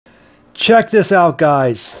Check this out,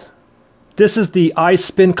 guys. This is the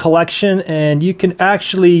iSpin collection, and you can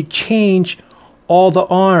actually change all the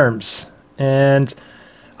arms. And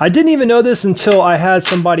I didn't even know this until I had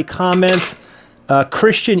somebody comment.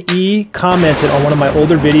 Christian E commented on one of my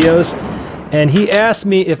older videos, and he asked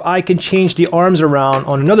me if I can change the arms around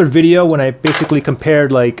on another video when I basically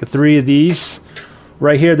compared like 3 of these.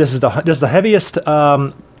 Right here, this is the heaviest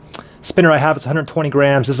spinner I have. It's 120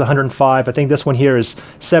 grams. This is 105. I think this one here is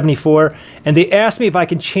 74. And they asked me if I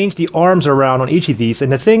can change the arms around on each of these.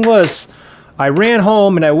 And the thing was, I ran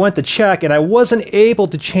home and I went to check, and I wasn't able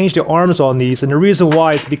to change the arms on these. And the reason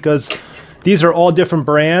why is because these are all different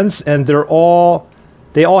brands, and they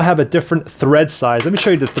all have a different thread size. Let me show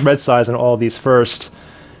you the thread size on all of these first,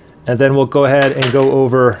 and then we'll go ahead and go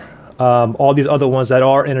over all these other ones that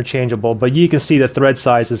are interchangeable. But you can see the thread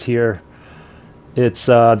sizes here. It's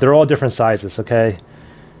they're all different sizes. Okay,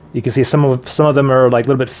 you can see some of them are like a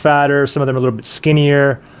little bit fatter, some of them are a little bit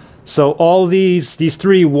skinnier. So all these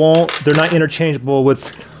 3 they're not interchangeable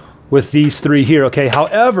with these 3 here. Okay,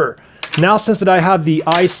 however, now since that I have the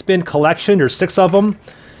iSpin collection, there's 6 of them,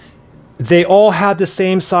 they all have the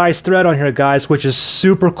same size thread on here, guys, which is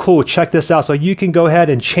super cool. Check this out. So you can go ahead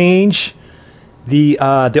and change the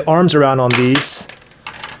arms around on these.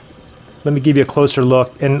 Let me give you a closer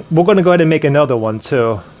look, and we're going to go ahead and make another one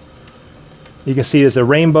too. You can see there's a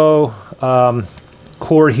rainbow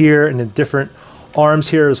cord here and the different arms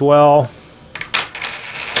here as well.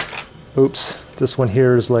 Oops, this one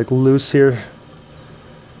here is like loose here.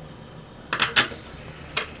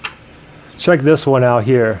 Check this one out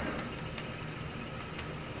here.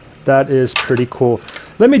 That is pretty cool.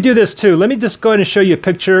 Let me do this too. Let me just go ahead and show you a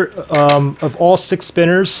picture of all 6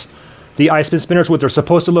 spinners, the iSpin spinners, what they're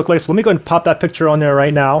supposed to look like. So let me go ahead and pop that picture on there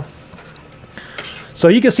right now. So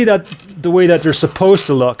you can see that the way that they're supposed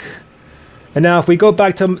to look. And now if we go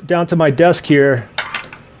back down to my desk here,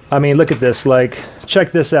 I mean, look at this. Like,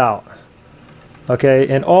 check this out. Okay,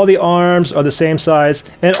 and all the arms are the same size,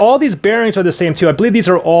 and all these bearings are the same too. I believe these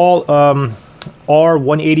are all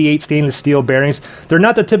R188 stainless steel bearings. They're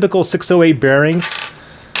not the typical 608 bearings.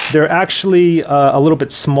 They're actually a little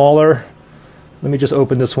bit smaller. Let me just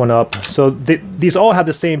open this one up. So these all have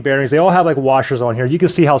the same bearings. They all have like washers on here. You can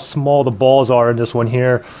see how small the balls are in this one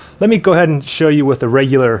here. Let me go ahead and show you what the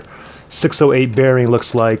regular 608 bearing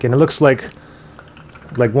looks like, and it looks like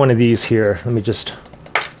one of these here. Let me just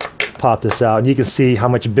pop this out, and you can see how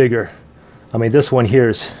much bigger. I mean, this one here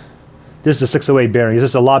this is a 608 bearing. This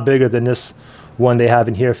is a lot bigger than this one they have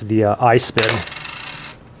in here for the iSpin.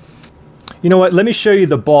 You know what? Let me show you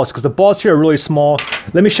the balls, because the balls here are really small.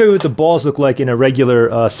 Let me show you what the balls look like in a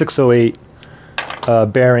regular 608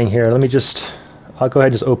 bearing here. I'll go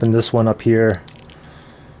ahead and just open this one up here.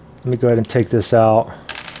 Let me go ahead and take this out.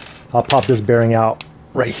 I'll pop this bearing out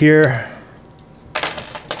right here.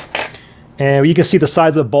 And you can see the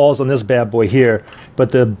size of the balls on this bad boy here. But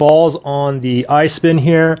the balls on the iSpin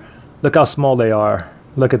here, look how small they are.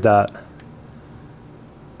 Look at that.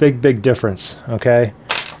 Big difference, okay?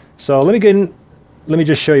 So let me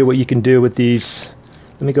just show you what you can do with these.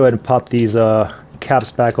 Let me go ahead and pop these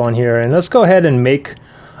caps back on here, and let's go ahead and make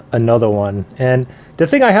another one. And the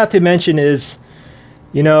thing I have to mention is,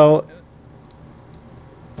 you know,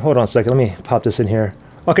 hold on a second, let me pop this in here.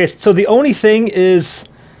 Okay, so the only thing is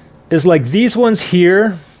like these ones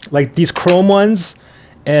here, like these chrome ones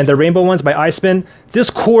and the rainbow ones by iSpin, this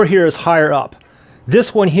core here is higher up.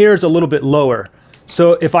 This one here is a little bit lower.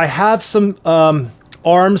 So if I have some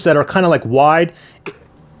arms that are kind of like wide,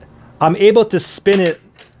 I'm able to spin it,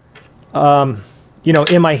 you know,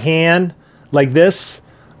 in my hand like this.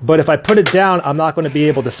 But if I put it down, I'm not going to be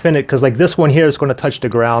able to spin it, because like this one here is going to touch the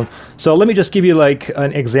ground. So let me just give you like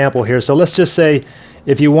an example here. So let's just say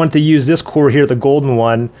if you want to use this core here, the golden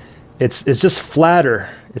one, it's just flatter.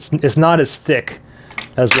 It's not as thick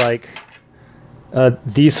as like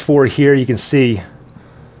these 4 here. You can see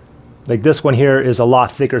like this one here is a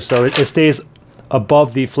lot thicker, so it stays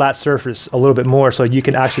above the flat surface a little bit more, so you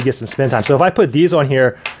can actually get some spin time. So if I put these on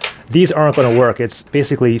here, these aren't going to work. It's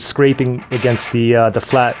basically scraping against the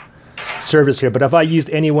flat surface here. But if I used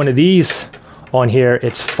any one of these on here,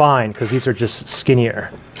 it's fine, because these are just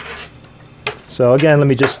skinnier. So again, let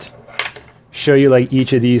me just show you like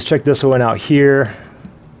each of these. Check this one out here.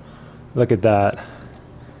 Look at that.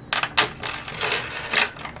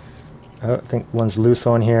 Oh, I think one's loose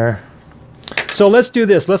on here. So let's do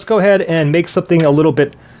this. Let's go ahead and make something a little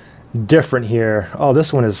bit different here. Oh,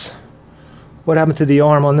 this one is... What happened to the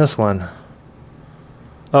arm on this one?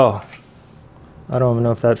 Oh, I don't even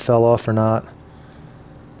know if that fell off or not.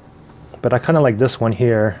 But I kind of like this one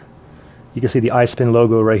here. You can see the iSpin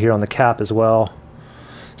logo right here on the cap as well.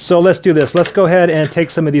 So let's do this. Let's go ahead and take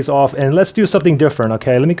some of these off and let's do something different,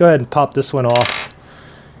 okay? Let me go ahead and pop this one off.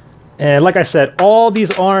 And like I said, all these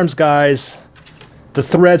arms, guys, the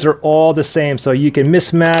threads are all the same, so you can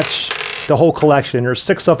mismatch the whole collection. There's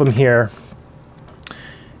 6 of them here.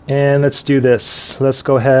 And let's do this. Let's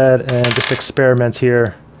go ahead and just experiment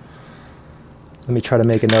here. Let me try to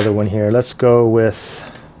make another one here. Let's go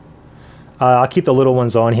with, I'll keep the little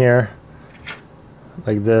ones on here,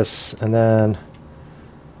 like this, and then,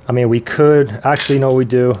 I mean, we could, actually, know what we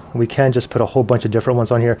do? We can just put a whole bunch of different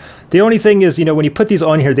ones on here. The only thing is, you know, when you put these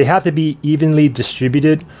on here, they have to be evenly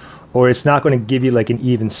distributed, or it's not going to give you like an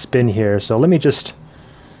even spin here. So let me just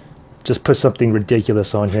put something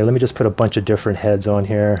ridiculous on here. Let me just put a bunch of different heads on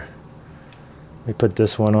here. Let me put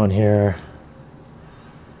this one on here.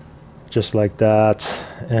 Just like that.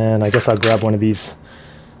 And I guess I'll grab one of these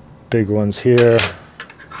big ones here.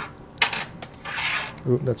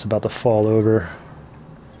 Ooh, that's about to fall over.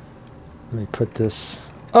 Let me put this.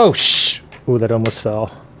 Oh, ooh, that almost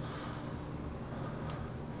fell.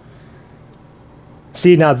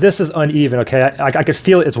 See, now this is uneven, okay? I could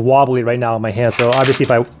feel it's wobbly right now in my hand. So obviously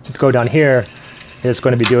if I go down here, it's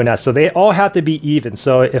going to be doing that. So they all have to be even.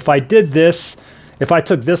 So if I did this, if I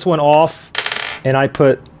took this one off and I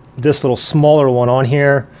put this little smaller one on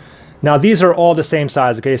here. Now these are all the same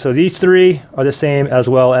size, okay? So these 3 are the same as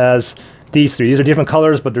well as these 3. These are different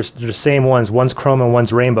colors, but they're the same ones. One's chrome and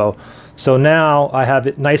one's rainbow. So now I have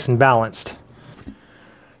it nice and balanced.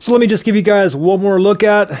 So let me just give you guys one more look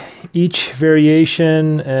at each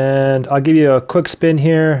variation, and I'll give you a quick spin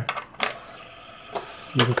here.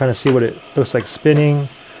 You can kind of see what it looks like spinning.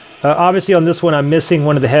 Obviously on this one I'm missing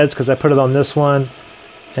one of the heads because I put it on this one,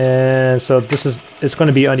 and so it's going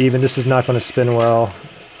to be uneven. This is not going to spin well.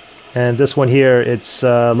 And this one here, it's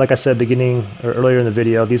like I said beginning or earlier in the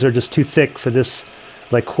video, these are just too thick for this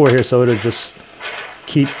like core here, so it'll just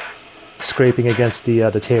keep scraping against the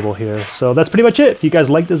table here. So that's pretty much it. If you guys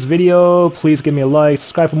like this video, please give me a like,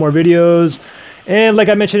 subscribe for more videos, and like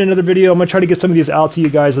I mentioned in another video, I'm gonna try to get some of these out to you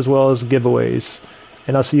guys as well as giveaways,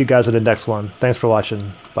 and I'll see you guys in the next one. Thanks for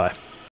watching. Bye.